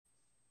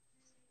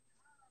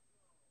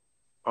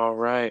All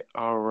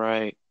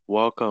right.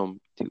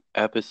 Welcome to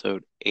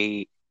episode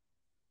 8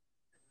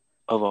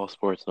 of All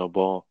Sports No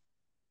Ball.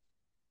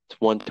 It's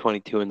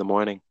 1:22 in the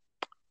morning.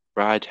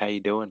 Raj, how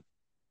you doing?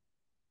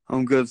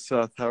 I'm good,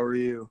 Seth. How are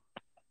you?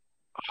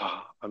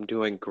 I'm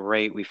doing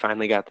great. We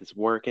finally got this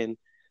working.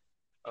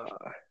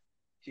 Uh,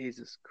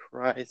 Jesus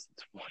Christ,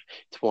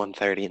 it's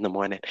 1:30 in the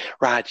morning.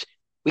 Raj,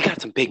 we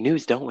got some big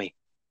news, don't we?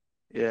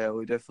 Yeah,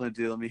 we definitely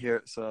do. Let me hear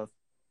it, Seth.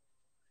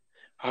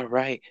 All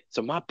right.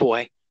 So my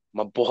boy,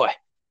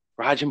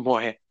 Roger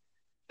Moore,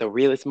 the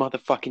realest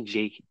motherfucking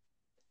G,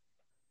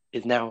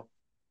 is now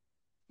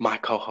my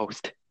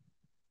co-host.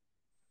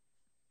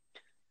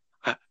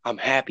 I'm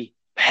happy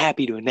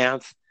to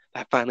announce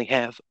that I finally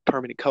have a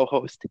permanent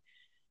co-host.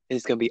 And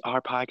it's gonna be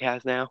our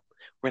podcast now.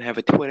 We're gonna have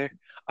a Twitter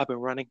up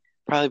and running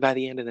probably by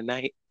the end of the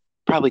night,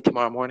 probably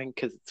tomorrow morning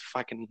because it's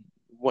fucking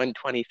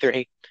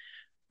 1:23.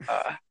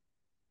 Uh,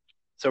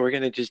 so we're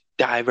gonna just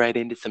dive right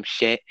into some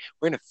shit.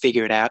 We're gonna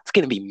figure it out. It's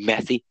gonna be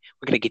messy.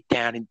 We're gonna get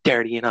down and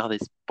dirty and all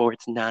this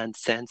sports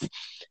nonsense,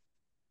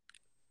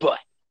 but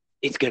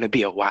it's gonna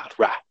be a wild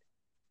ride.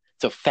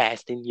 So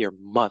fasten your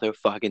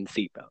motherfucking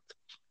seatbelts.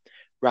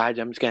 Raj,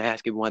 I'm just gonna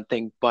ask you one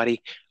thing,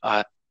 buddy.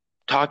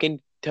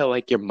 Talking to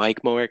like your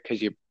mic more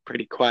because you're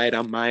pretty quiet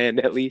on my end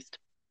at least.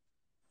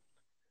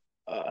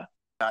 Uh,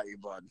 Got you,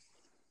 bud.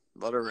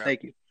 Let her rip.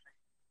 Thank you,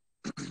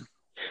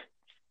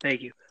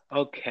 thank you.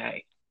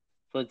 Okay,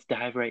 so let's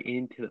dive right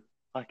into the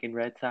fucking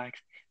Red Sox.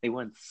 They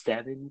won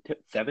 7-1,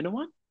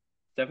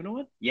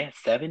 7-1. Yeah,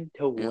 seven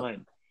to Yep.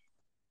 one.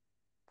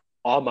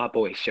 All my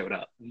boys showed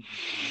up.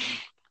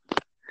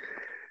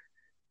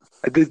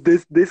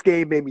 This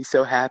game made me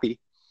so happy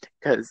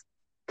because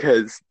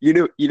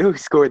who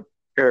scored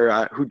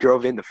or who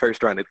drove in the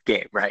first run of the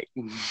game, right?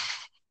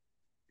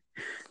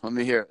 Let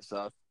me hear it,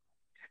 Seth.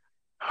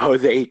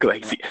 Jose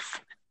Iglesias.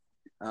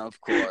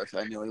 Of course,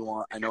 I know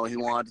he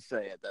wanted to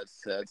say it.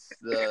 That's the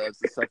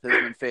Seth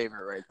Hisman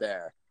favorite right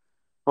there.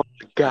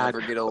 God,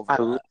 Never get over I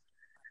that.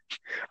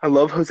 I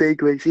love Jose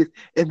Iglesias.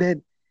 And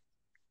then,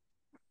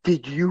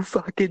 did you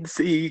fucking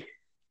see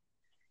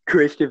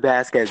Christian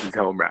Vasquez's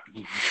home run?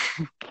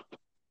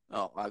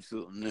 Oh,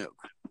 absolute nuke.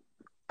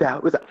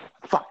 That was a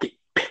fucking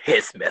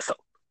piss missile.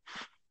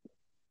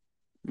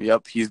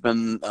 Yep, he's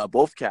been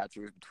both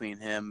catchers between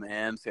him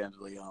and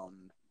Sandra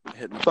Leone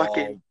hitting the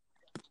ball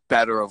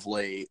better of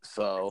late.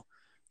 So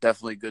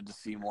definitely good to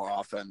see more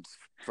offense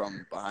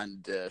from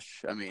behind the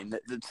dish. I mean,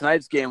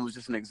 tonight's game was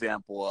just an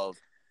example of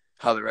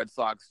how the Red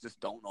Sox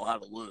just don't know how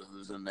to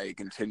lose, and they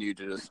continue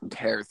to just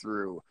tear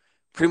through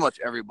pretty much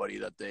everybody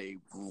that they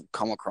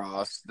come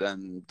across.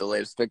 Then the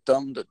latest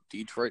victim, the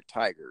Detroit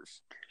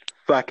Tigers.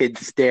 Fucking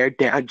stared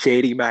down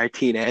JD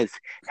Martinez.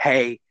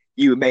 Hey,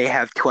 you may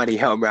have 20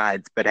 home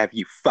runs, but have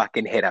you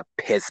fucking hit a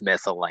piss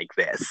missile like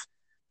this?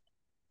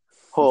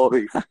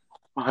 Holy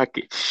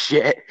fucking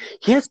shit.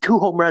 He has 2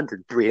 home runs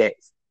in 3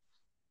 days.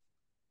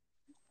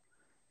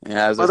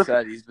 Yeah, as I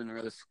said, he's been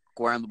really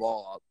squaring the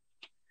ball up.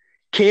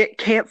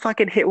 Can't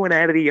fucking hit one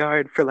out of the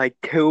yard for like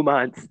 2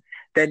 months,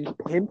 then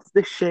pimps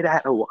the shit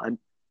out of one,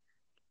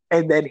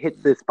 and then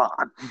hits this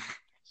bomb.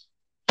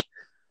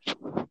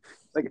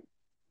 Like,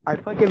 I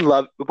fucking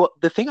love. Well,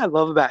 the thing I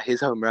love about his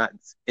home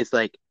runs is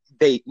like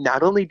they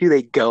not only do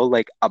they go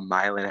like a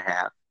mile and a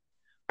half,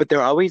 but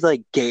they're always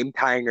like game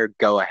tying or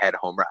go ahead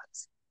home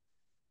runs.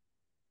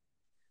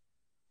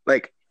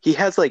 Like he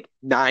has like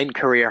 9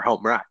 career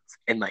home runs,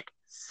 and like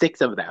 6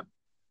 of them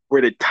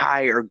were to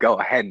tie or go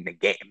ahead in the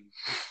game,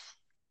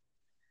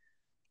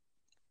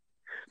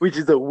 which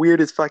is the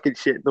weirdest fucking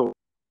shit in the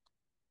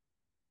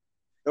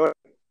world.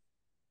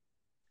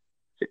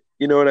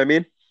 You know what I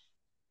mean?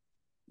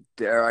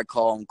 Dare I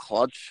call him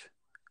clutch?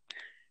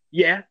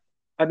 Yeah.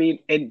 I mean,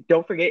 and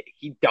don't forget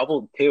he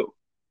doubled too.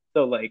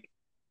 So like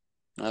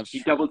That's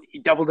he true.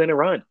 doubled in a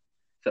run.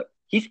 So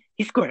he's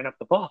scoring up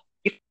the ball.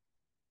 He's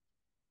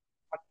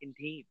fucking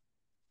team.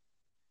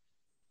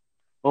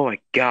 Oh my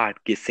God,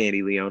 get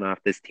Sandy Leone off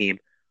this team.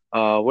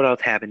 What else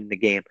happened in the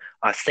game?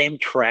 Sam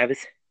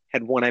Travis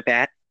had one at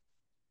bat,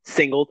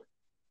 singled,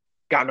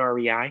 got an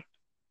RBI.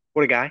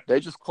 What a guy.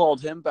 They just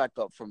called him back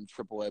up from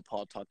AAA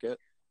Pawtucket.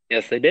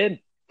 Yes, they did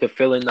to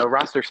fill in the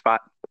roster spot.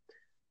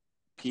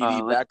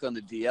 PD back on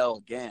the DL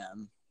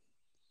again.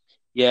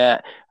 Yeah,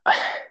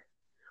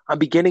 I'm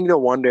beginning to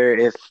wonder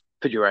if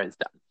Pedroia is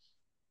done.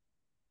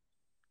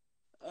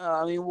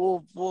 I mean,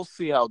 we'll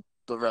see how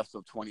the rest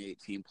of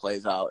 2018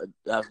 plays out. It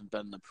hasn't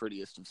been the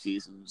prettiest of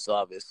seasons.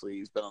 Obviously,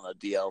 he's been on the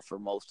DL for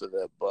most of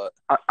it, but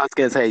I was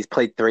gonna say he's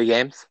played 3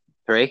 games.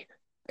 3.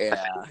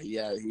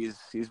 yeah,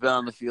 he's been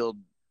on the field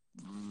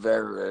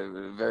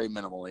very, very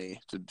minimally,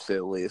 to say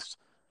the least.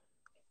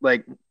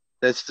 Like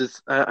that's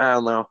just I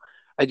don't know.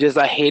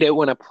 I hate it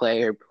when a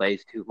player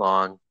plays too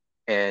long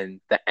and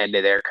the end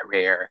of their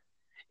career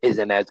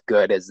isn't as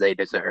good as they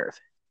deserve.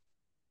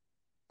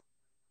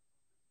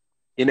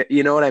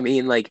 You know what I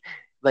mean? Like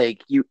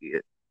you,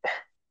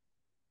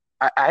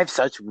 I have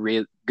such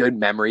real good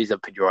memories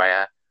of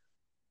Pedroia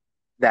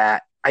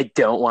that I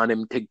don't want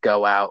him to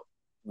go out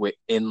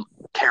in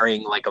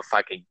carrying like a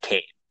fucking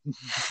cane.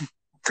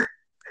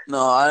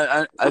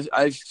 No,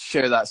 I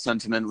share that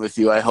sentiment with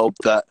you. I hope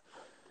that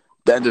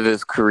the end of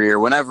his career,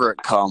 whenever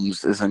it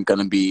comes, isn't going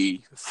to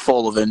be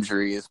full of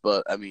injuries.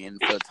 But I mean,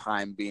 for the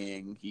time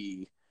being,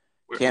 he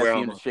can't We're seem to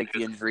almost shake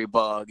the injury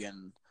bug,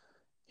 and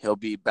he'll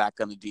be back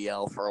on the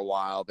DL for a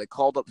while. They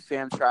called up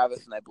Sam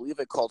Travis, and I believe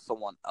they called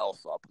someone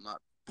else up. I'm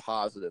not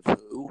positive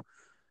who.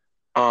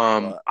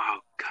 But oh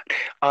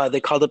god.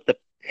 They called up the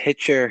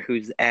pitcher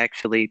who's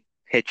actually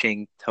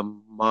pitching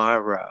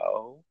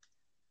tomorrow.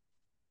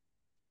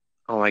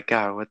 Oh my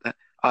god, what the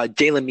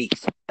Jalen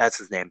Meeks, that's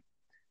his name.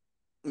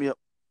 yep,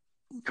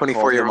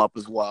 24 called year him old up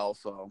as well.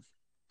 So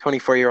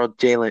 24-year-old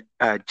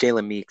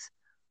Jalen Meeks.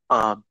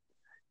 Um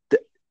the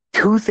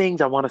two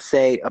things I want to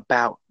say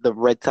about the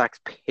Red Sox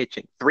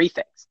pitching. Three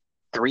things.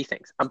 Three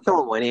things. I'm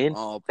throwing one in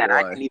oh that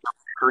I boy, can even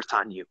curse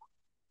on you.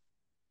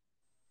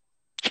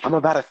 I'm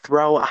about to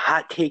throw a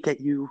hot take at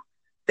you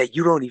that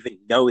you don't even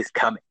know is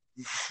coming.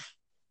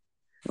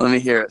 let me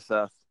hear it,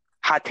 Seth.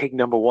 Hot take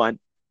number one.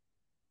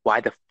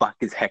 Why the fuck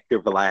is Hector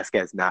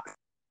Velasquez not?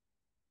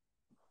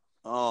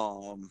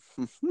 Um,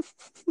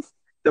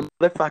 The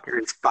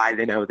motherfucker is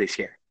 5-0 this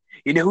year.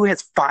 You know who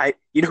has five?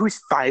 You know who's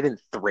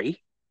 5-3?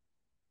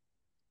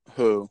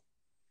 who?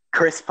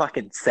 Chris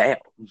fucking Sale.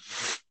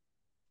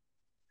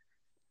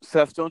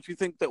 Seth, don't you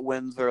think that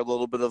wins are a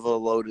little bit of a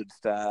loaded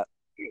stat?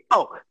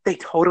 Oh, they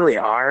totally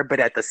are, but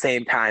at the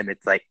same time,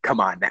 it's like, come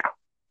on now.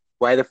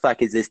 Why the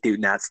fuck is this dude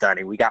not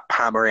starting? We got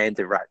Pomeranz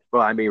and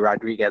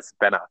Rodriguez has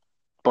been a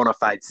bona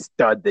fide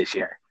stud this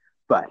year,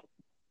 but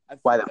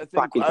why the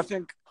fuck is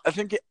I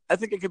think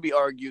it could be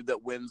argued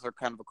that wins are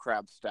kind of a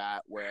crap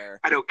stat where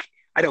I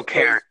don't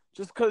care.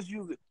 Just because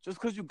you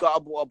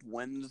gobble up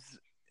wins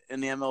in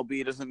the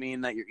MLB doesn't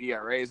mean that your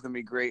ERA is going to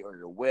be great or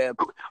your WHIP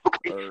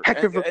or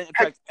in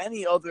fact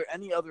any other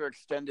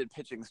extended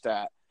pitching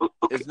stat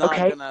is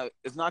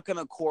not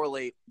gonna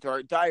correlate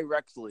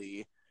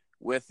directly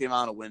with the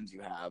amount of wins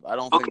you have. I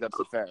don't think that's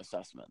a fair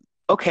assessment.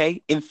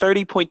 Okay, in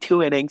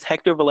 30.2 innings,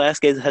 Hector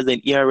Velasquez has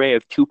an ERA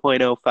of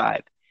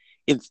 2.05.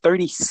 In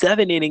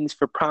 37 innings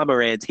for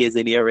Pomeranz, he has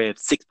an ERA of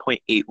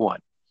 6.81.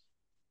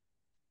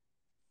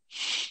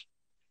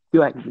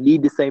 Do I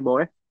need to say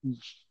more?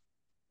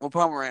 Well,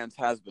 Pomeranz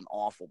has been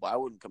awful, but I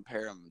wouldn't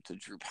compare him to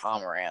Drew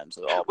Pomeranz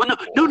at all. Well,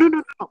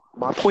 no.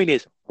 My point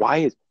is, why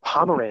is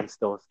Pomeranz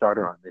still a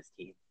starter on this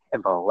team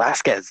and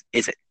Velasquez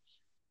isn't?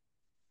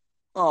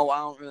 Oh, I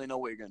don't really know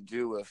what you're going to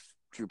do with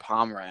Drew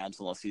Pomeranz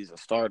unless he's a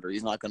starter.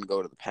 He's not going to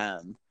go to the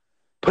pen.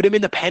 Put him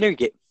in the pen or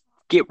get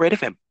rid of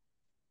him.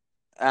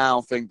 I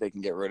don't think they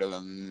can get rid of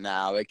him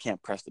now. They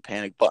can't press the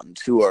panic button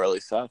too early,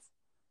 Seth.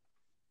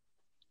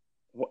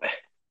 What?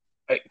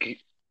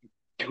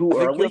 Too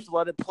early? You have to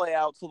let it play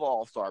out till the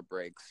All-Star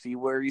break. See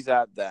where he's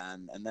at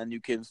then, and then you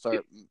can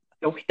start.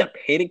 Don't hit the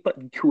panic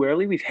button too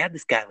early. We've had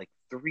this guy like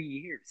 3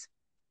 years.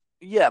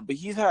 Yeah, but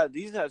he's had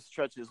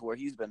stretches where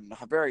he's been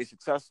very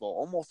successful,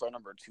 almost our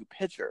number 2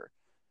 pitcher.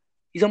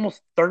 He's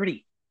almost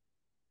 30.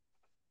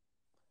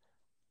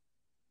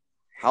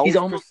 How old is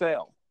Chris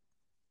Sale?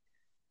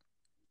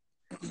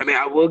 I mean,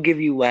 I will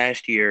give you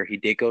last year he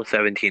did go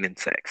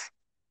 17-6.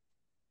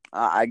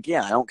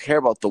 Again, I don't care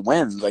about the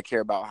wins. I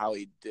care about how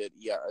he did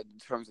in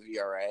terms of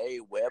ERA,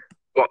 WHIP.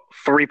 Well,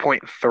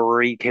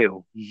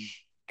 3.32.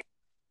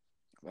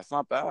 That's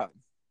not bad.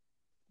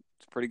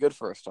 It's pretty good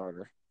for a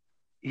starter.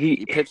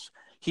 He pitched.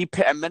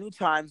 Many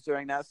times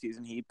during that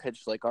season. He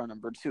pitched like our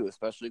number 2,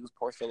 especially because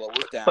Porcello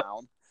was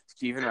down.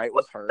 Stephen Wright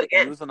was hurt.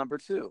 He was the number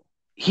 2.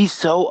 He's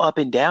so up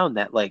and down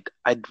that like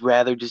I'd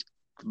rather just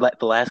let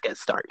Velasquez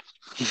start.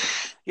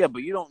 Yeah,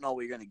 but you don't know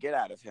what you're going to get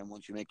out of him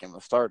once you make him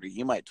a starter.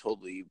 He might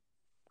totally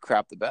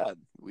crap the bed.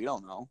 We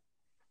don't know.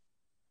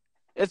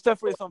 It's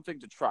definitely something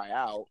to try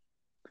out.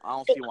 I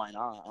don't see why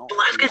not.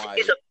 Velasquez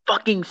is a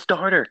fucking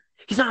starter.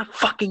 He's not a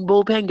fucking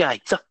bullpen guy.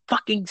 He's a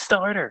fucking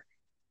starter.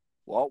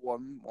 Well,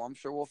 I'm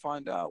sure we'll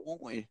find out,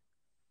 won't we?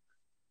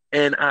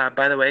 And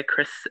by the way,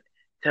 Chris,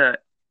 to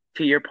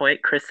your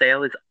point, Chris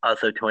Sale is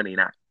also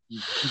 29.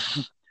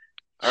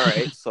 All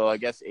right, so I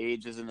guess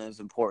age isn't as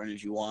important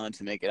as you want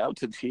to make it out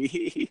to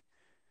be.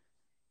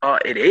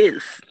 It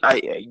is.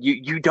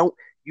 You don't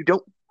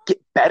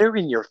get better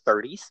in your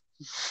 30s.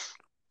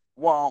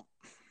 Well,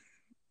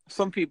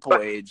 some people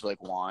age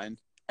like wine.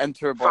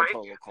 Enter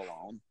Bartolo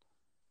Colon.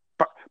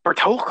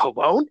 Bartolo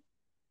Colon?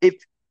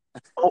 If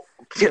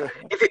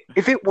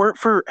it weren't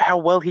for how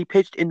well he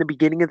pitched in the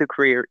beginning of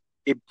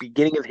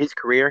his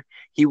career,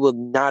 he will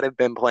not have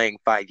been playing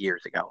 5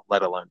 years ago,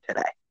 let alone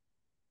today.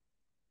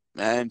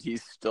 And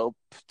he's still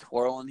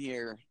twirling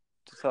here.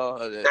 So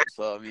I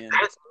mean, that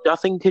has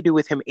nothing to do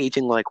with him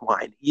aging like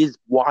wine. He is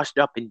washed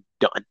up and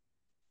done.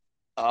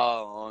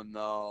 Oh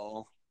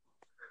no.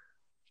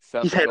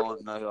 Don't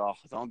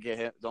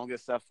get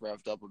Seth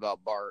revved up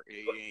about Bart.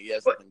 He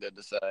has nothing good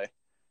to say.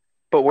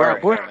 But we're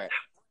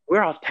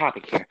off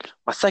topic here.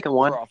 My second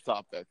one. We're off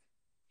topic.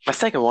 My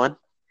second one,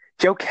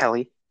 Joe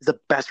Kelly is the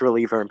best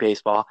reliever in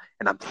baseball,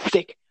 and I'm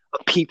sick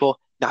of people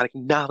not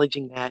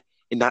acknowledging that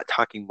and not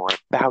talking more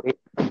about it.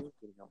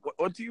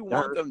 What do you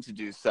want them to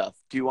do, Seth?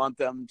 Do you want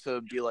them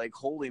to be like,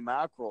 holy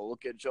mackerel,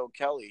 look at Joe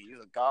Kelly, he's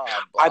a god,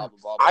 blah, blah,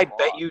 blah, blah, I blah.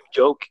 bet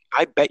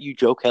you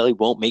Joe Kelly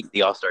won't make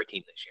the All-Star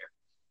team this year.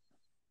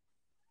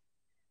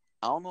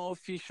 I don't know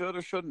if he should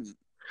or shouldn't.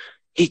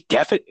 He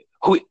definitely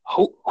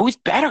who's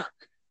better?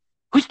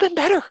 Who's been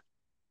better?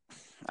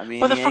 I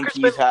mean, the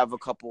Yankees have a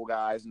couple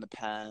guys in the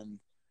pen.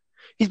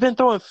 He's been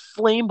throwing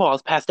flame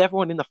balls past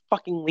everyone in the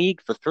fucking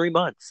league for 3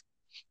 months.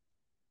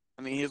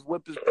 I mean, his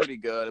whip is pretty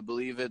good. I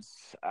believe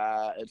it's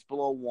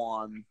below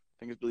 1.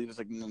 I believe it's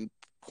like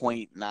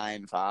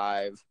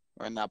 0.95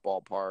 or in that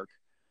ballpark.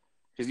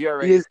 His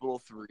ERA is below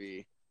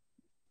 3.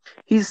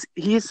 He's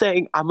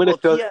saying I'm gonna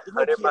throw. He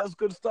has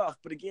good stuff,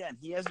 but again,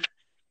 he's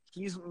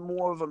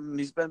more of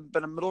he's been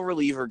a middle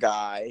reliever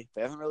guy.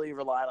 They haven't really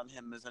relied on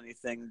him as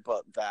anything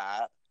but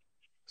that.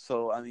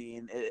 So I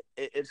mean,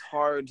 it's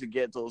hard to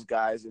get those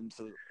guys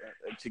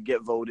to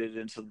get voted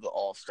into the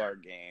All-Star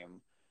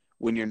game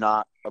when you're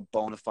not a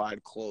bona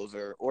fide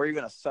closer or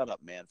even a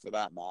setup man for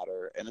that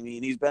matter. And I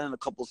mean, he's been in a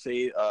couple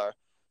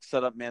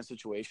setup man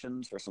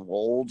situations for some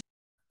holds.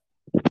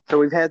 So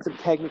we've had some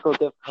technical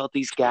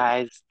difficulties,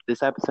 guys.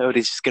 This episode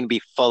is just going to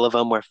be full of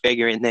them. We're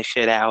figuring this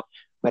shit out.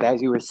 But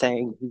as you were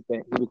saying, he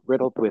was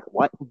riddled with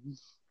what?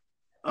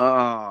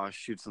 Oh,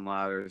 Chutes and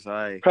Ladders.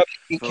 For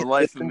the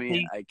life of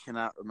me, I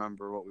cannot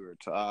remember what we were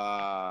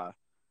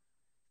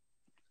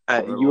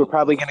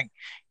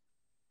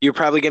you were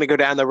probably gonna go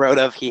down the road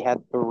of he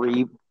had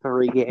three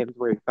games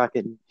where he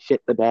fucking shit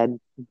the bed.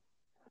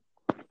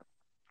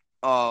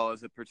 Oh,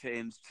 as it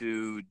pertains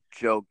to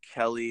Joe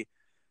Kelly.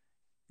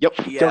 Yep.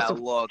 Yeah, Joseph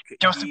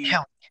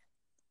Kelly.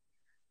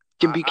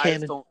 Jim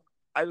Buchanan.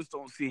 I just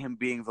don't see him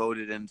being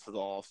voted into the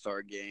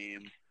All-Star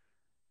game.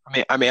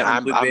 I'm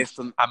gonna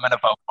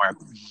vote for him.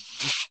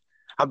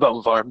 I'm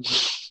voting for him.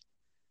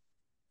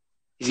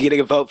 He's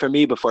getting a vote for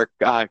me before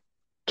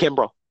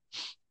Kimbrel.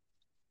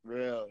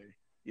 Really?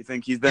 You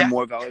think he's been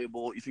more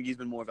valuable? You think he's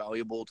been more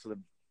valuable to the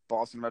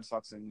Boston Red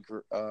Sox than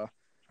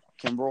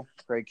Kimbrel?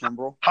 Craig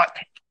Kimbrel? Hot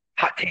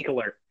take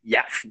alert.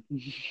 Yes.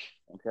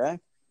 Okay.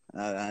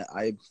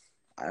 I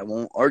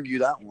won't argue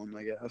that one,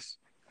 I guess.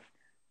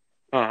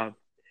 And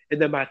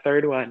then my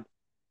third one,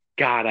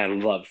 God, I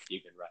love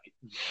Stephen Wright.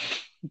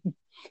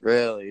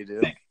 Really, you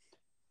do?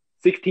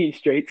 16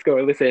 straight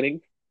scoreless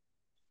innings,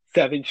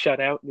 7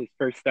 shutout in his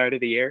first start of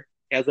the year.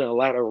 He hasn't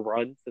allowed a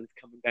run since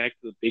coming back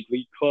to the big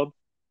league club.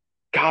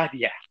 God,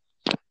 yeah.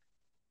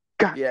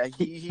 God, yeah,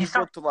 he's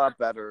looked a lot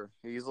better.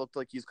 He's looked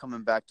like he's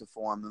coming back to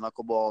form. The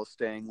knuckleball is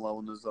staying low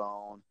in the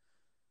zone.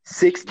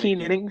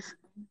 16 innings,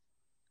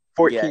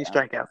 14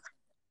 strikeouts.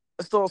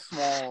 It's still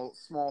a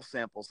small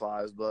sample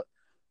size, but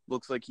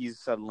looks like he's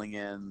settling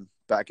in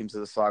back into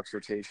the Sox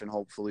rotation,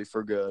 hopefully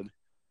for good.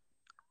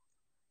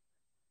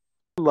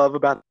 Love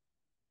about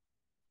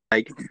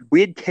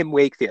we had Tim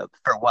Wakefield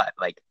for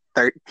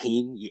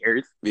 13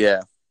 years?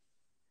 Yeah.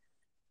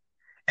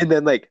 And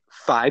then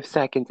 5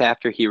 seconds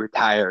after he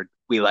retired,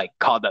 we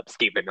called up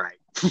Stephen Wright.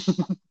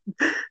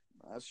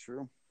 That's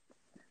true.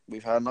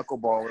 We've had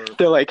knuckleballer.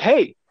 They're like,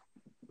 hey.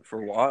 For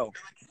a while.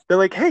 They're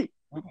like, hey,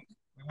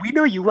 we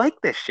know you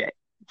like this shit.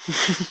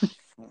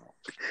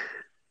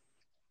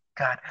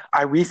 God,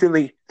 I was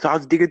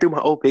digging through my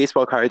old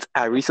baseball cards.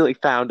 I recently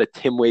found a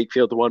Tim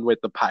Wakefield one with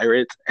the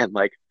Pirates, and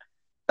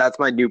that's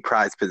my new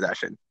prized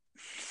possession.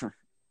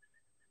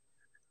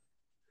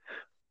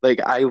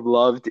 I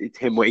loved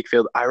Tim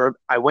Wakefield.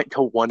 I went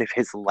to one of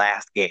his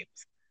last games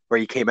where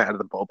he came out of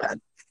the bullpen.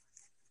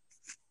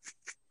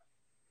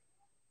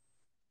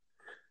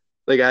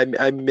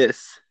 I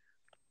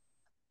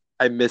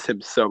miss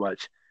him so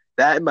much.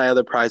 That and my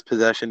other prized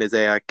possession is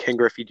a Ken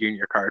Griffey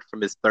Jr. card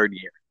from his third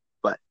year.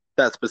 But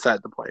that's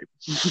beside the point.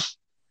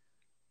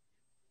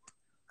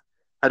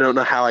 I don't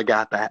know how I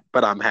got that,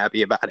 but I'm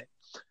happy about it.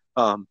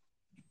 But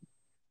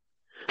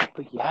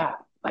yeah,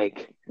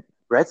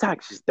 Red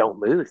Sox just don't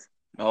lose.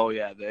 Oh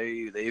yeah,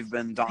 they've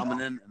been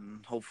dominant,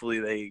 and hopefully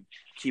they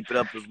keep it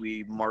up as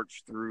we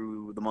march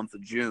through the month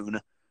of June.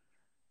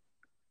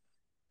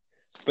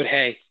 But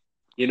hey,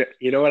 you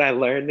know what I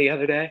learned the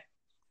other day?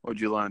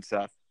 What'd you learn,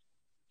 Seth?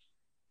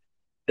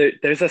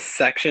 There's a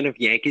section of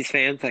Yankees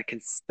fans that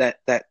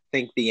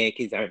think the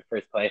Yankees are in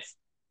first place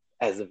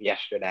as of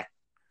yesterday.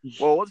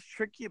 Well, what's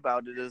tricky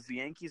about it is the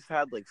Yankees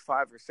had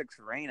 5 or 6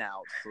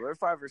 rainouts, so they're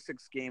 5 or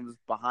 6 games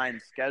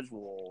behind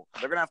schedule.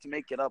 They're gonna have to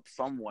make it up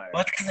somewhere.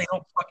 Well, that's because they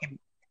don't fucking.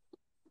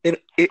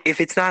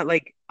 If it's not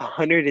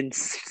 100 and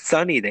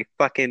sunny, they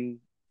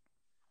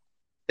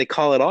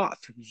call it off.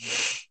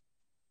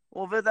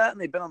 Well, they're that, and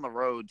they've been on the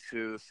road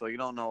too, so you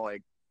don't know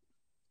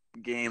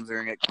games are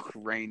gonna get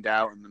rained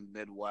out in the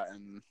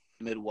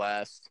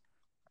Midwest.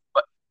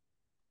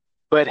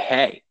 But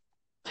hey,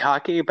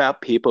 talking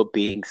about people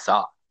being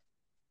soft.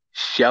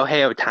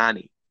 Shohei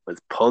Ohtani was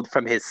pulled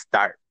from his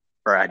start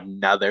for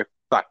another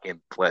fucking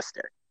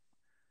blister.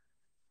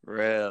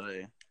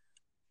 Really?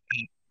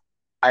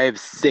 I am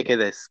sick of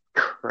this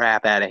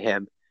crap out of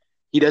him.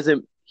 He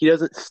doesn't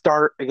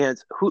start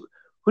against who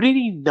did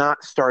he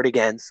not start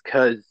against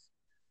because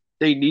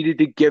they needed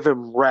to give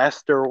him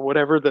rest or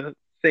whatever the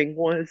thing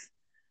was?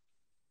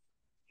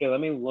 Here, let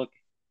me look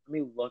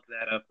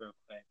that up real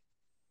quick.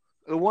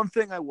 The one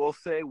thing I will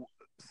say,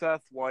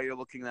 Seth, while you're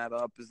looking that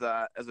up, is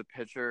that as a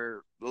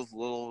pitcher, those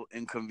little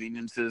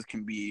inconveniences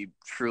can be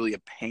truly a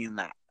pain in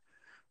that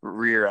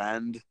rear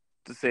end,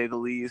 to say the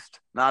least.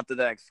 Not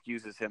that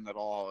excuses him at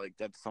all. Like,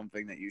 that's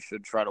something that you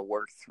should try to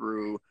work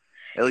through,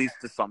 at least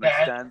to some That's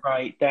extent.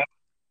 right.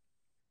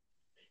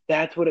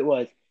 That's what it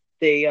was.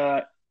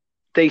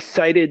 They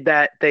cited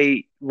that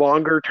they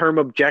longer term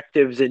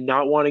objectives and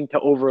not wanting to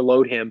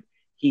overload him.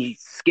 He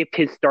skipped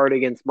his start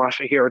against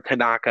Masahiro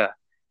Tanaka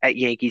at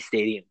Yankee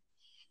Stadium.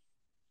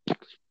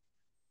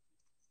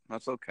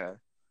 That's okay.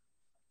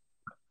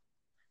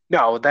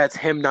 No, that's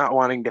him not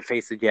wanting to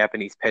face a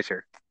Japanese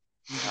pitcher.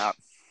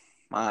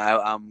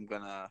 I'm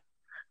gonna.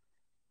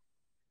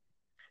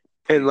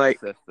 And like,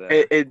 the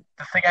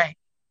thing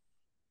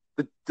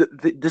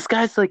this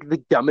guy's like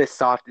the dumbest,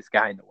 softest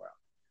guy in the world.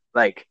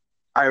 Like,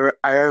 I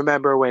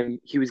remember when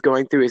he was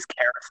going through his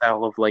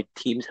carousel of like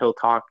teams he'll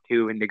talk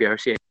to and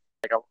negotiate,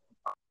 like a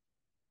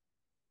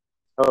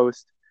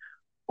host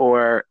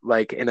or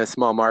like in a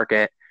small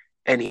market,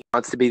 and he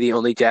wants to be the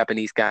only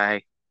Japanese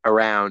guy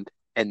around,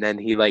 and then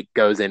he like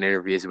goes in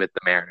interviews with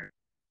the Mariners.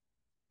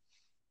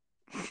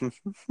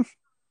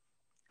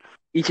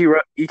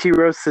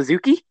 Ichiro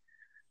Suzuki.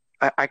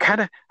 I kind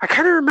of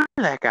remember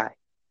that guy.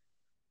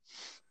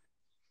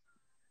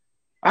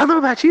 I don't know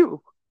about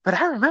you, but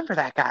I remember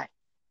that guy.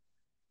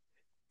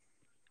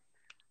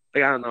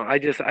 Like, I don't know.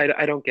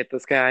 I don't get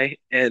this guy,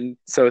 and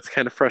so it's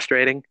kind of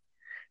frustrating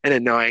and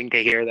annoying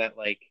to hear that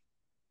like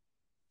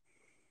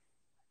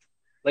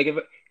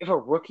if a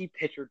rookie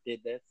pitcher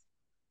did this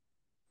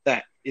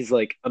that is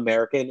like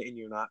American and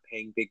you're not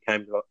paying big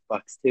time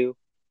bucks to,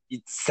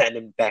 you'd send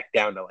him back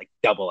down to like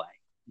double A.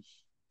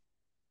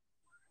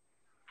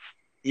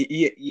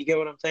 You get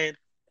what I'm saying?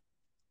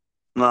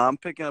 No, I'm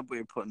picking up what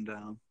you're putting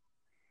down.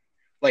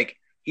 Like,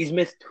 he's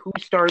missed 2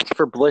 starts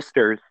for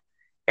blisters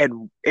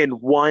and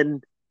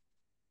one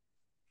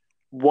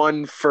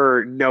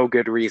for no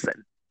good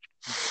reason.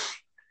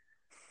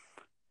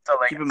 So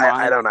like,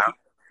 I don't know.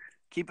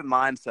 Keep in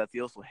mind, Seth, he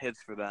also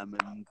hits for them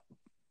and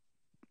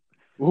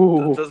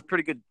does a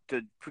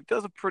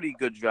pretty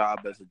good job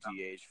as a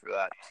DH for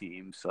that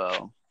team.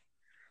 So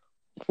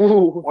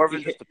more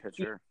than just a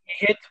pitcher.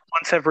 He hits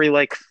once every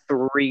like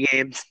 3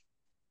 games.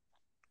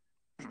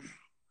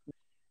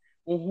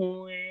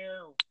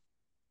 Wow.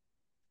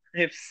 I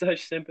have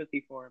such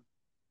sympathy for him.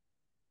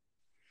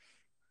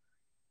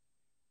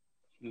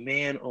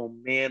 Man, oh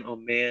man, oh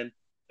man.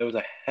 There was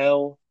a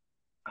hell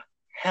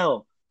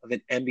of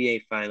an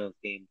NBA Finals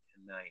game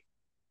tonight.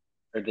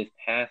 Or this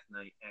past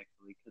night,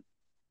 actually, because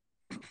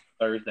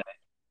Thursday.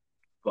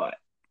 But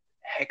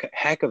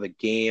heck of a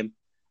game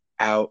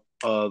out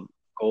of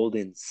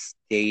Golden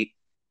State.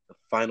 The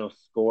final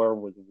score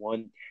was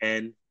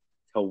 110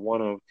 to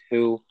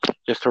 102.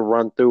 Just to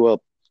run through a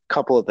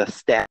couple of the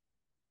stats.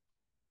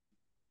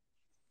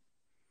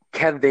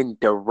 Kevin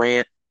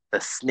Durant,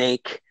 the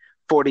Snake,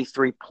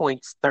 43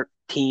 points,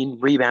 13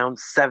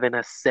 rebounds, 7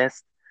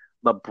 assists.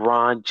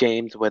 LeBron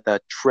James with a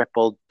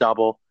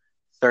triple-double,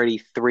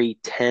 33,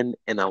 10,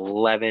 and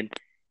 11.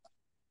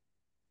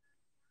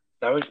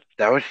 That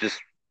was just,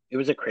 it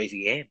was a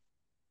crazy game.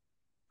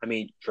 I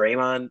mean,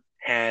 Draymond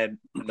had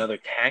another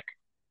tech.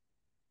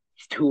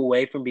 He's 2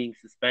 away from being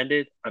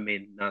suspended. I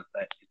mean, not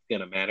that it's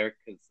going to matter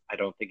because I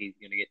don't think he's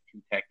going to get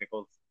 2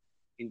 technicals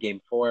in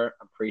game 4.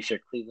 I'm pretty sure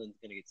Cleveland's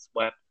going to get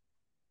swept.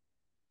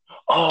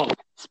 Oh,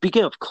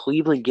 speaking of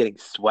Cleveland getting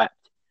swept,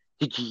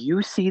 did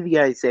you see the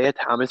Isaiah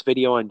Thomas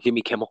video on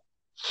Jimmy Kimmel?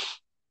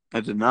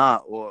 I did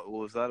not. What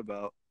was that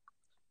about?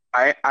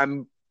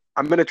 I'm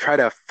gonna try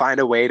to find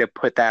a way to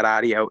put that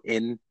audio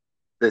in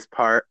this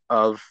part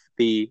of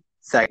the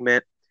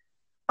segment.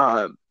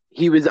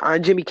 He was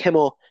on Jimmy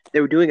Kimmel.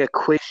 They were doing a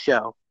quiz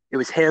show. It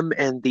was him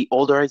and the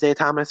older Isaiah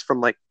Thomas from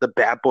like the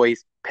Bad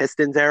Boys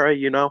Pistons era,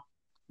 you know?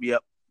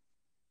 Yep.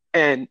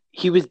 And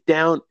he was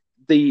down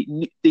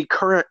the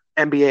current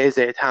NBA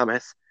Isaiah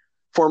Thomas,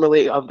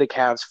 formerly of the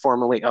Cavs,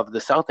 formerly of the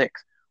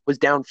Celtics, was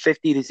down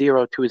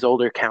 50-0 to his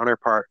older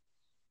counterpart.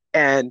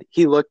 And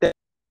he looked at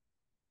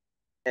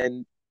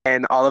and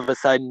all of a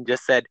sudden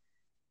just said,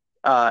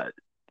 God,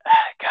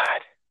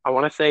 I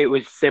want to say it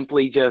was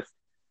simply just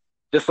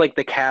like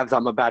the Cavs,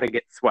 I'm about to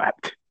get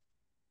swept.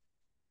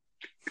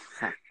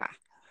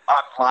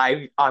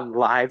 on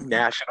live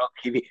national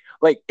TV.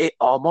 Like, it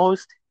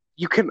almost,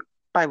 you can,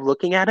 by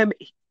looking at him,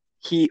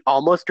 he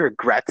almost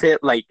regrets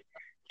it. Like,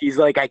 he's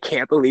like, I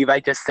can't believe I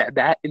just said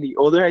that. And the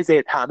older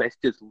Isaiah Thomas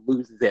just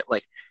loses it.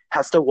 Like,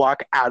 has to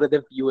walk out of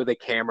the view of the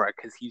camera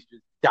because he's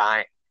just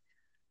dying.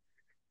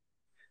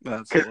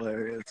 That's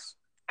hilarious.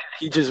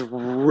 He just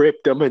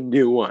ripped him a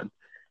new one.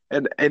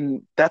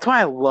 And that's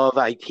why I love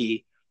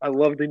IT. I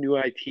love the new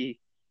IT.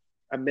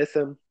 I miss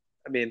him.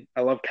 I mean,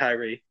 I love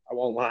Kyrie. I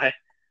won't lie.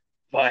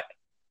 But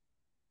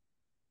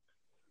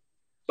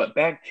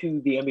back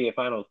to the NBA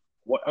Finals.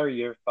 What are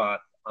your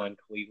thoughts on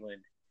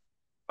Cleveland?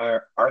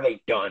 Are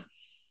they done?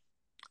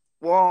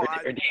 Well,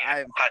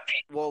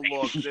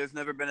 look, there's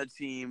never been a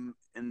team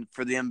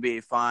for the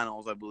NBA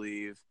Finals, I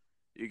believe,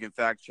 You can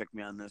fact check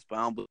me on this, but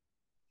I don't believe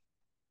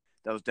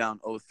that was down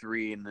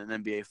 0-3 in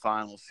an NBA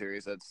Finals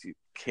series that's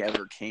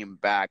ever came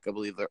back. I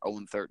believe they're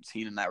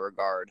 0-13 in that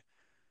regard.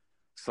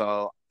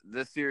 So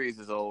this series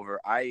is over.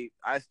 I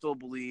still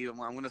believe I'm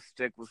going to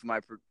stick with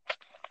my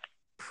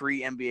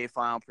pre-NBA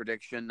final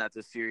prediction that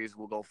the series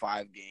will go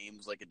 5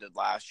 games like it did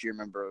last year.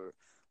 Remember,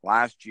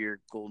 last year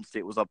Golden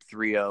State was up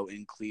 3-0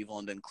 in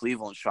Cleveland, and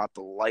Cleveland shot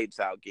the lights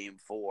out Game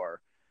 4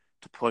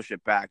 to push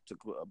it back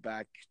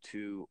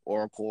to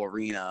Oracle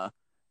Arena,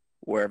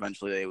 where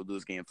eventually they would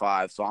lose Game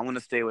 5. So I'm going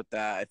to stay with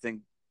that. I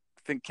think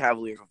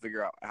Cavaliers will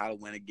figure out how to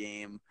win a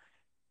game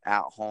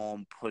at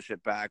home, push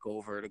it back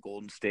over to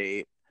Golden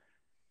State,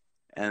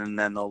 and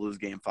then they'll lose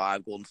Game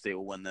 5. Golden State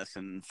will win this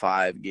in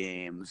 5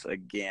 games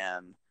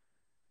again.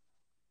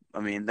 I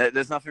mean,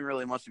 there's nothing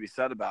really much to be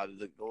said about it.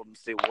 The Golden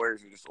State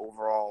Warriors are just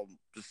overall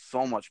just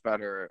so much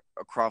better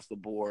across the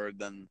board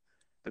than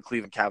the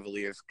Cleveland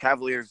Cavaliers.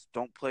 Cavaliers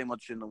don't play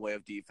much in the way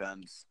of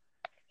defense.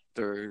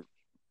 Their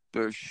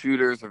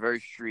shooters are very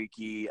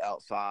streaky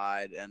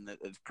outside, and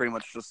it's pretty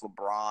much just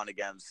LeBron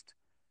against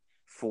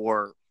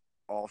 4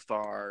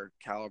 all-star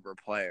caliber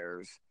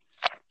players.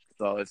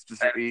 So it's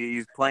just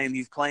he's playing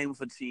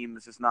with a team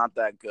that's just not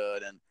that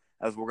good. And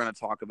as we're going to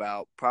talk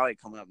about probably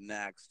coming up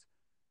next,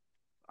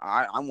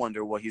 I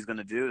wonder what he's going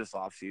to do this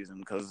offseason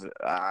because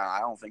I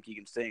don't think he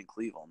can stay in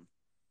Cleveland.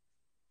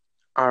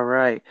 All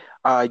right.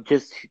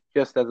 Just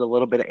as a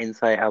little bit of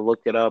insight, I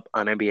looked it up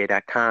on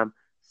NBA.com.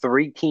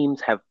 3 teams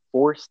have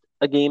forced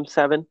a Game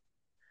 7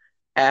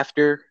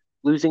 after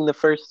losing the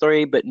first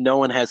 3, but no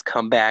one has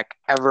come back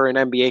ever in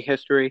NBA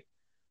history.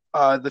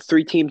 The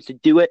 3 teams to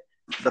do it,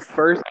 the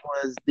first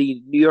was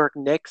the New York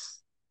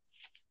Knicks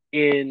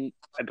in,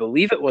 I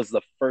believe it was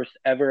the first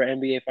ever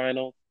NBA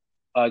Finals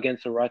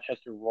against the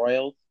Rochester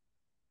Royals.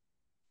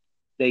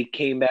 They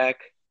came back.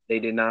 They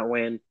did not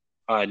win.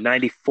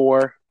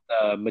 94,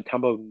 the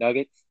Mutombo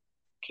Nuggets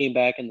came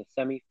back in the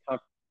semis.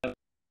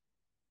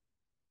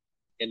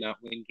 Did not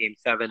win Game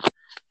 7.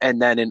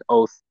 And then in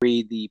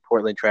 03, the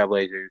Portland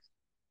Trailblazers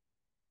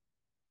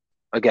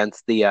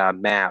against the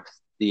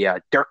Mavs.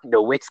 The Dirk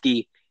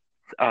Nowitzki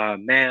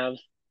Mavs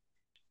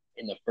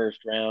in the first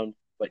round,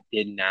 but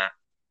did not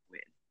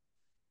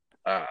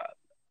win.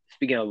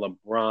 Speaking of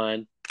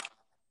LeBron,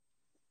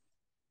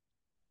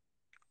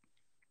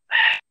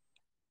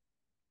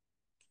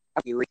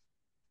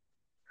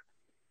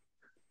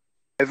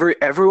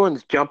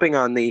 everyone's jumping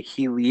on the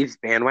he leaves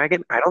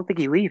bandwagon. I don't think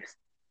he leaves.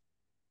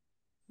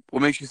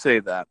 What makes you say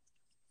that?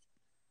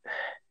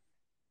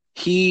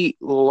 He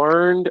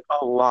learned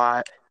a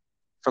lot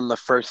from the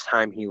first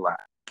time he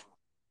left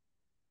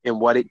and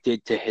what it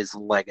did to his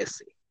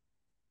legacy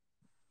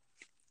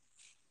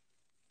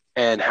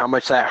and how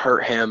much that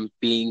hurt him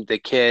being the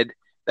kid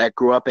that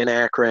grew up in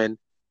Akron.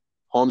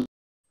 Home.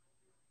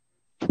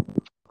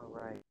 All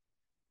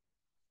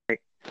right.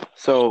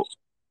 So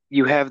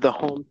you have the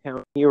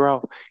hometown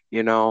hero,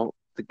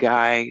 the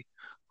guy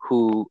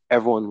who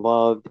everyone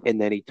loved, and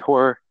then he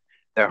tore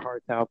their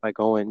hearts out by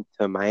going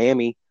to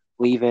Miami,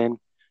 leaving,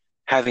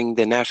 having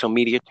the national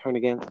media turn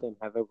against him,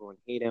 have everyone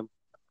hate him.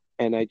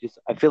 And I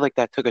feel like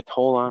that took a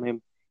toll on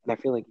him, and I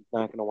feel like he's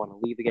not going to want to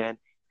leave again.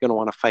 He's going to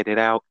want to fight it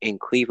out in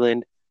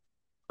Cleveland,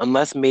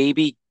 unless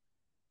maybe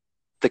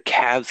the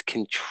Cavs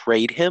can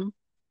trade him,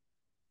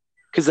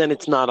 because then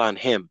it's not on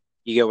him.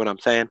 You get what I'm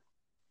saying?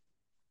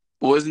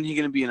 Well, isn't he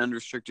going to be an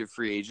unrestricted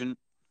free agent?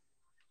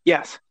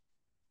 Yes.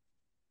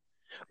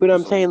 But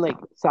I'm saying, like,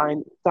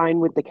 sign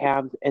with the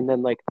Cavs, and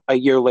then, like, a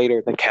year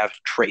later, the Cavs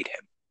trade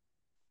him.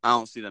 I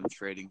don't see them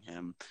trading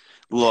him.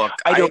 Look,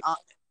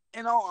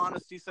 in all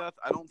honesty, Seth,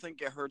 I don't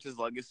think it hurts his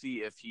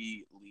legacy if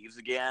he leaves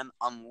again,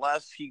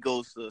 unless he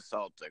goes to the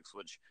Celtics,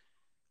 which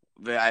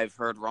I've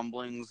heard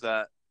rumblings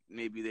that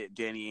maybe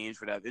Danny Ainge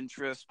would have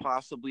interest,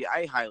 possibly.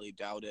 I highly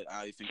doubt it.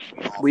 I think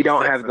we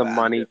don't have the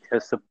money to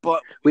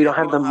support. We don't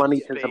have the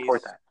money to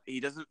support that. He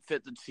doesn't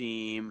fit the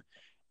team,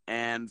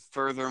 and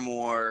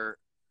furthermore,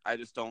 I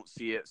just don't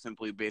see it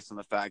simply based on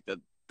the fact that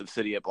the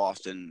city of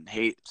Boston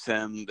hates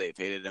him. They've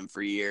hated him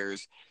for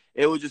years.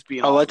 It would just be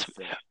an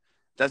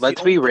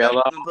let's be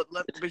real.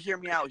 But hear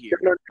me out here.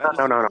 No.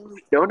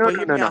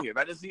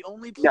 That is the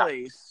only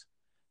place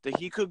that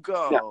he could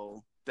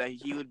go that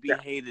he would be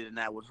hated, and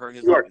that would hurt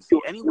his legacy.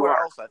 Anywhere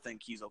else, I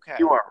think he's okay.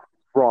 You are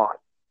wrong.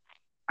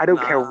 I don't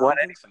care what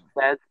anyone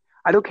says.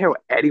 I don't care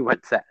what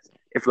anyone says.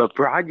 If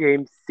LeBron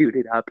James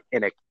suited up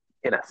in a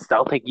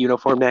Celtic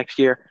uniform next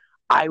year,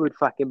 I would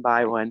fucking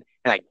buy one,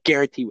 and I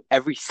guarantee you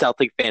every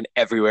Celtic fan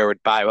everywhere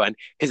would buy one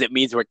because it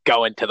means we're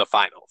going to the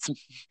finals.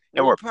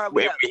 And we're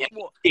probably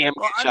damn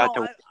good shot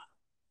to win.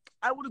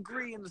 I would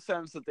agree in the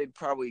sense that they'd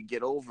probably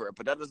get over it,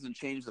 but that doesn't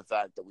change the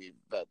fact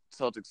that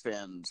Celtics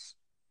fans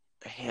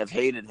have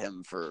hated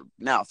him for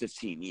now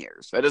 15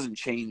 years. That doesn't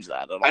change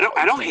that at all.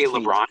 I don't hate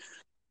LeBron.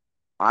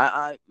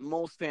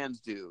 Most fans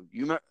do.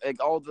 You remember,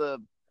 like, all the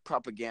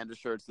propaganda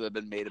shirts that have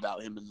been made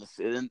about him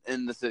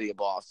in the city of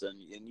Boston,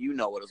 and you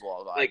know it as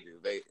well as I do.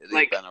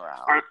 They've been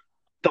around.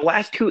 The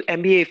last 2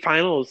 NBA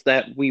finals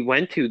that we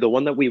went to, the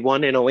one that we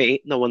won in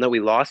 2008 and the one that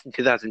we lost in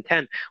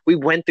 2010, we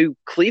went through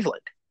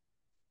Cleveland.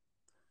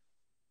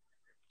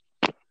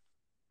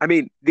 I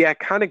mean, the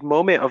iconic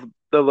moment of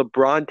the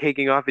LeBron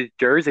taking off his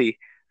jersey,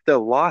 the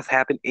loss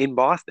happened in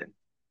Boston.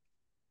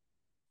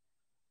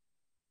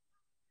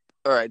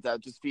 All right,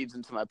 that just feeds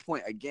into my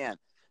point again.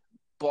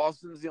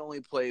 Boston's the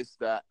only place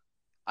that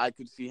I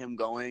could see him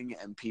going,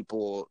 and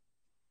people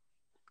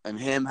and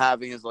him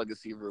having his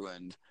legacy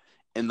ruined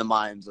in the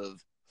minds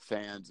of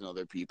fans and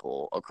other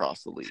people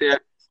across the See, league.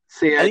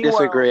 I Anywhere else,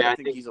 disagree. I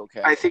think he's I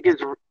okay. think his,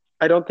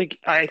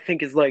 I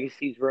think his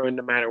legacy's ruined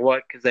no matter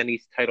what, because then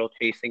he's title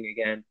chasing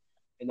again,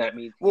 and that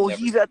means he Well, never.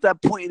 he's at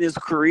that point in his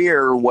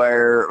career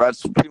where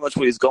that's pretty much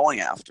what he's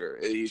going after.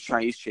 He's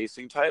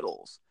chasing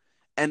titles.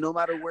 And no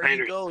matter where I he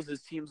understand. goes,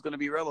 his team's going to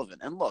be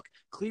relevant. And look,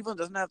 Cleveland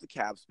doesn't have the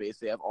cap space.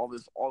 They have all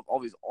these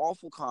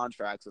awful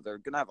contracts that they're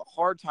going to have a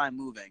hard time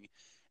moving.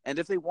 And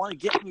if they want to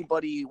get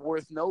anybody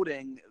worth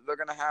noting, they're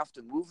going to have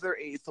to move their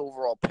eighth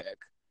overall pick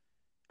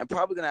and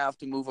probably going to have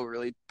to move a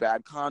really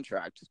bad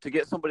contract. To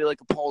get somebody like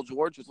a Paul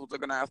George is what they're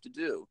going to have to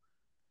do.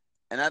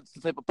 And that's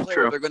the type of player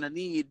True. they're going to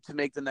need to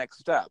make the next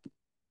step.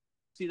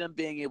 See them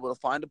being able to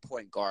find a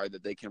point guard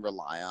that they can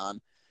rely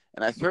on.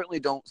 And I certainly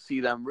don't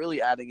see them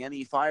really adding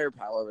any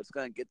firepower that's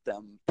going to get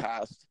them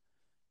past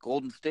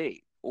Golden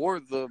State or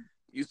the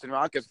Houston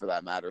Rockets for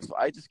that matter. So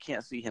I just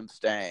can't see him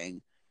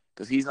staying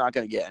because he's not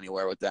going to get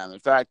anywhere with them. In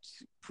fact,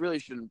 really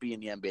shouldn't be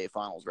in the NBA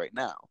Finals right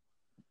now.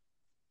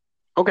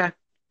 Okay.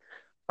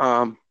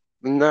 I'm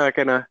not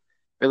gonna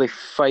really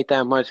fight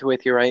that much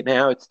with you right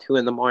now. It's 2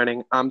 in the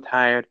morning. I'm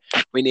tired.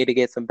 We need to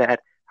get some bed.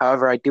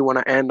 However, I do want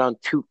to end on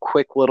two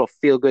quick little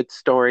feel-good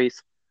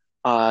stories.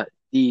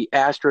 The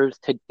Astros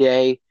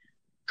today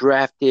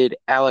drafted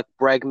Alec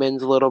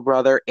Bregman's little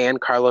brother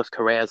and Carlos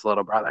Correa's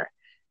little brother.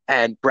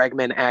 And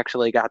Bregman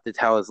actually got to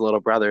tell his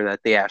little brother that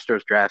the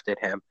Astros drafted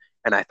him,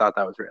 and I thought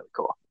that was really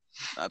cool.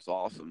 That's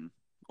awesome.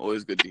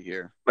 Always good to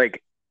hear.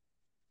 Like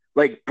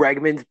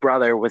Bregman's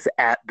brother was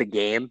at the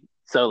game,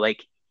 so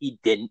like he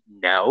didn't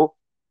know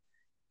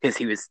because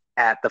he was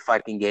at the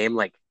fucking game,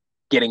 like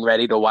getting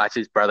ready to watch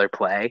his brother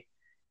play.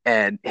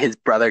 And his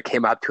brother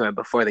came up to him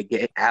before the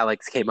game.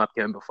 Alex came up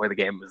to him before the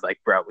game and was like,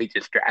 "Bro, we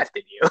just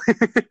drafted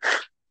you."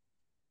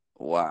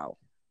 Wow.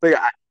 Like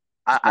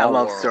I Small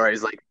love world.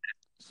 stories like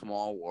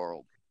Small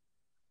world.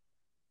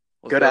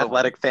 What's good the other one?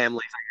 athletic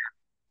families.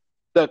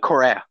 The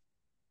Correa.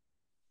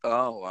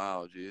 Oh,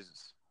 wow.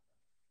 Jesus.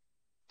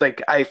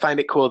 Like I find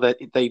it cool that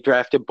they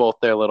drafted both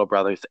their little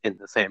brothers in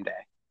the same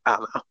day. I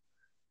don't know.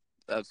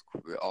 That's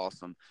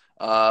awesome.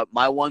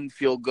 My one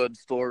feel good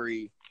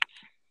story,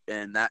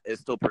 and that it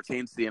still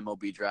pertains to the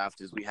MLB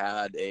draft, is we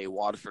had a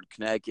Waterford,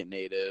 Connecticut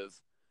native,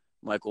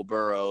 Michael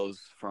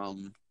Burrows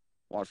from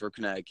Waterford,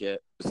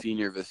 Connecticut, a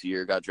senior this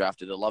year, got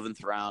drafted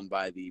 11th round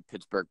by the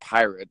Pittsburgh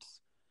Pirates.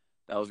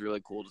 That was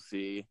really cool to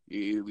see.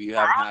 We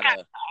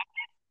haven't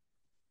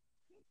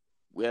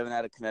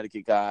had a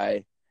Connecticut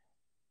guy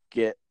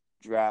get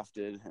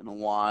drafted in a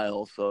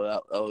while, so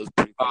that was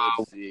pretty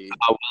cool to see.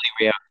 Willie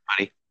Rio,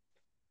 buddy.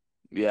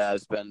 Yeah,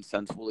 it's been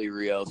since Willie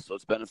Rios, so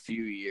it's been a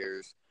few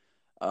years.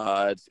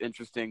 It's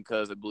interesting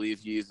because I believe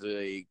he's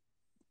a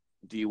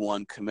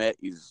D1 commit.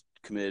 He's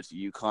committed to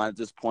UConn at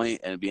this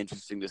point, and it'd be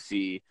interesting to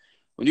see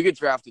when you get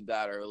drafted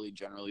that early.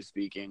 Generally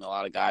speaking, a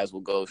lot of guys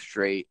will go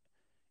straight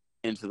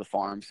into the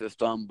farm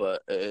system,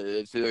 but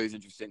it's always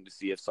interesting to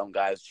see if some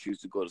guys choose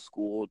to go to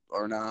school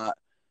or not.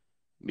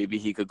 Maybe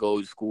he could go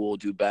to school,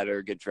 do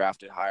better, get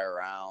drafted higher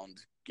round,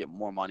 get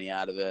more money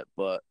out of it.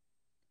 But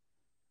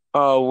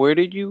Where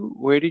did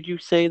you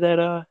say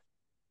that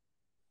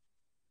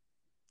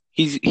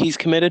he's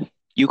committed?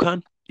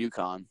 UConn?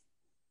 UConn,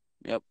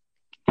 yep,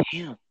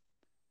 Damn.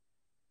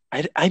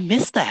 I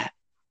missed that.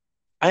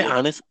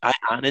 yep, I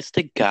honest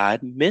to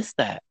God missed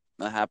that.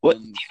 that What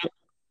happened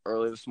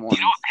early this do you know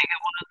morning. what pick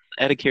it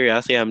was? Out of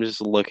curiosity, I'm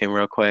just looking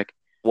real quick.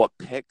 What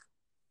pick?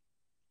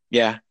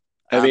 Yeah.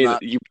 I I'm mean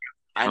not. you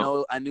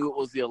know. I knew it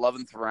was the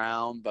 11th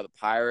round by the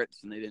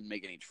Pirates, and they didn't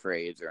make any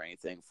trades or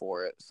anything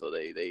for it, so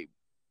they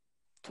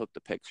took the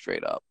pick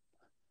straight up.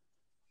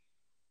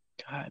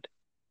 God.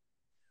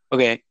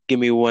 Okay, give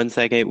me 1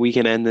 second. We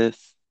can end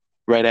this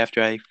right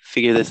after I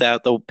figure this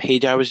out. The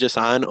page I was just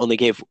on only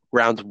gave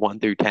rounds 1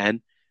 through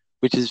 10,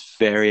 which is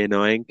very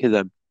annoying because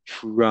I'm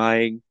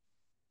trying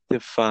to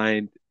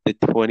find the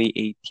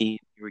 2018.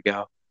 Here we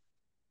go.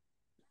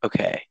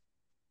 Okay.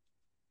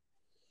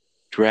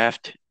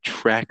 Draft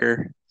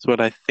tracker is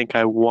what I think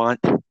I want.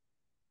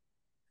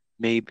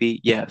 Maybe.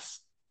 Yes.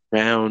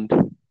 Round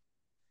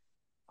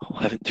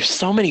 11. There's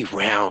so many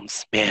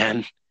rounds,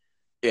 man.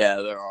 Yeah,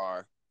 there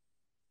are.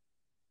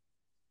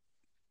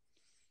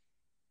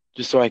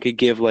 Just so I could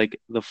give like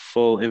the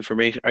full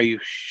information. Are you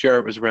sure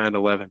it was round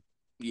 11?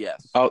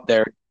 Yes. Oh,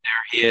 there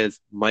he is.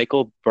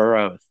 Michael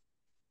Burrows.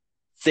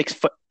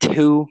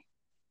 6'2",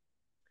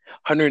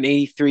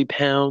 183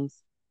 pounds.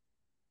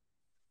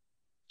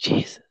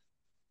 Jesus.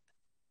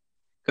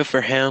 Good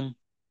for him.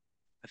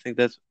 I think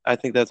that's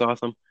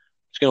awesome.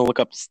 Just gonna look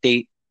up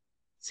state.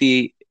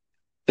 See,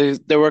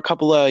 there were a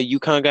couple of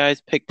UConn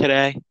guys picked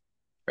today,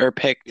 or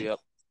picked. Yep.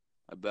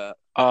 I bet.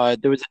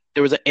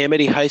 There was an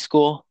Amity High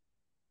School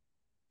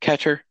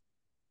catcher,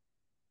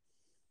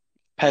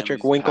 Patrick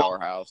Amity's a Winkle.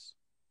 powerhouse.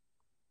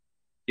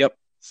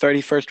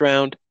 31st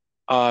round,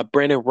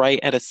 Brandon Wright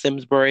out of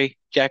Simsbury,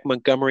 Jack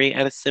Montgomery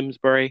out of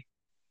Simsbury,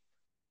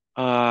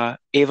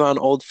 Avon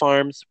Old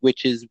Farms,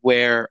 which is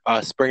where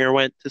Springer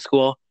went to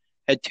school,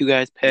 had two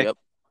guys picked. Yep.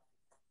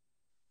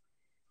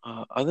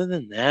 Other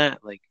than that,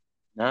 like,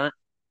 not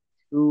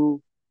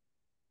too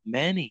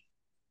many.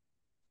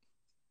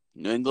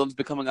 New England's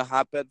becoming a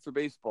hotbed for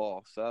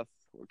baseball, Seth.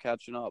 We're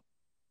catching up.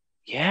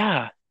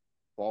 Yeah.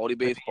 Quality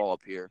baseball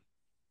up here.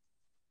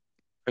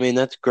 I mean,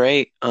 that's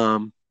great.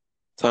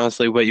 It's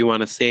honestly what you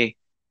want to see.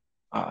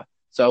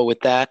 So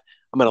with that,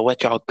 I'm gonna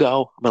let y'all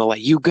go. I'm gonna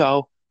let you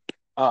go.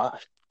 Oh,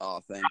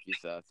 thank you,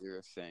 Seth. You're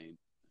a saint.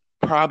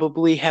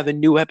 Probably have a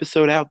new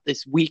episode out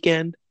this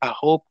weekend. I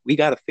hope. We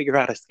got to figure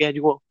out a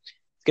schedule.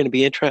 It's gonna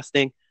be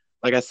interesting.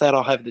 Like I said,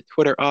 I'll have the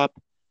Twitter up.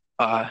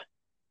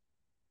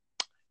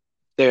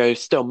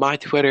 There's still my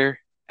Twitter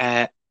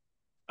at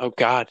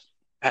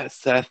at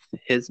Seth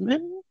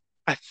Hisman,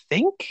 I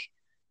think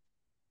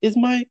is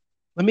my.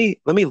 Let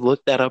me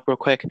look that up real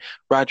quick.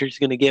 Roger's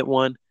gonna get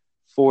one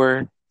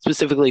for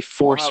specifically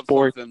for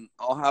sports.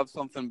 I'll have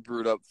something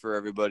brewed up for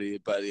everybody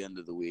by the end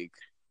of the week.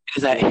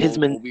 Is that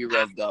Hisman? We'll be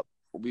revved up.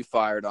 We'll be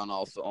fired on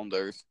all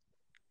cylinders.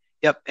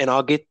 Yep, and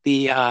I'll get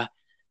the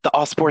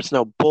All Sports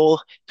No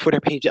Bull Twitter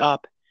page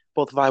up.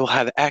 Both of I will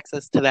have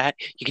access to that.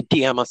 You can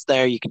DM us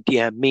there. You can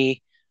DM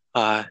me.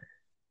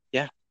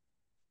 Yeah.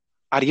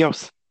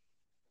 Adios.